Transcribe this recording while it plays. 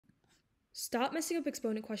Stop messing up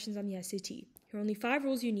exponent questions on the SAT. Here are only 5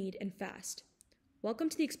 rules you need, and fast. Welcome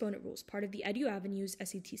to the Exponent Rules, part of the Edu Avenues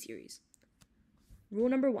SAT series. Rule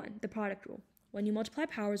number 1, the product rule. When you multiply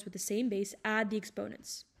powers with the same base, add the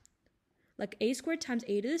exponents. Like a squared times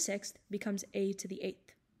a to the 6th becomes a to the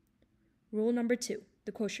 8th. Rule number 2,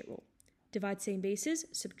 the quotient rule. Divide same bases,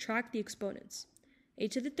 subtract the exponents. a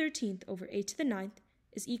to the 13th over a to the 9th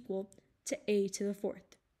is equal to a to the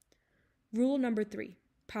 4th. Rule number 3,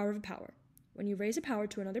 power of a power. When you raise a power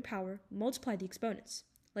to another power, multiply the exponents.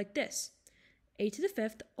 Like this, a to the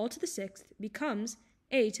 5th all to the 6th becomes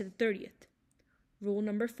a to the 30th. Rule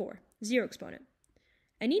number 4, zero exponent.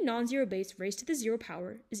 Any non-zero base raised to the 0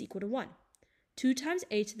 power is equal to 1. 2 times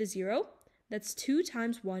a to the 0, that's 2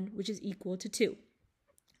 times 1, which is equal to 2.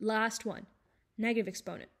 Last one, negative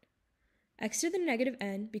exponent. X to the negative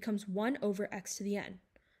n becomes 1 over x to the n.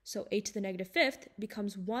 So a to the negative 5th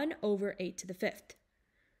becomes 1 over a to the 5th.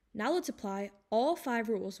 Now let's apply all 5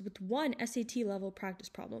 rules with one SAT level practice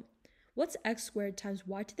problem. What's x squared times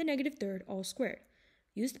y to the negative 3rd all squared?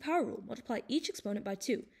 Use the power rule, multiply each exponent by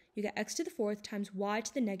 2. You get x to the 4th times y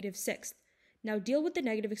to the negative 6th. Now deal with the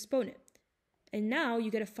negative exponent. And now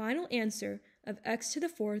you get a final answer of x to the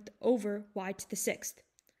 4th over y to the 6th.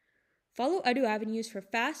 Follow Edu Avenues for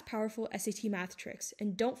fast, powerful SAT math tricks,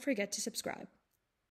 and don't forget to subscribe.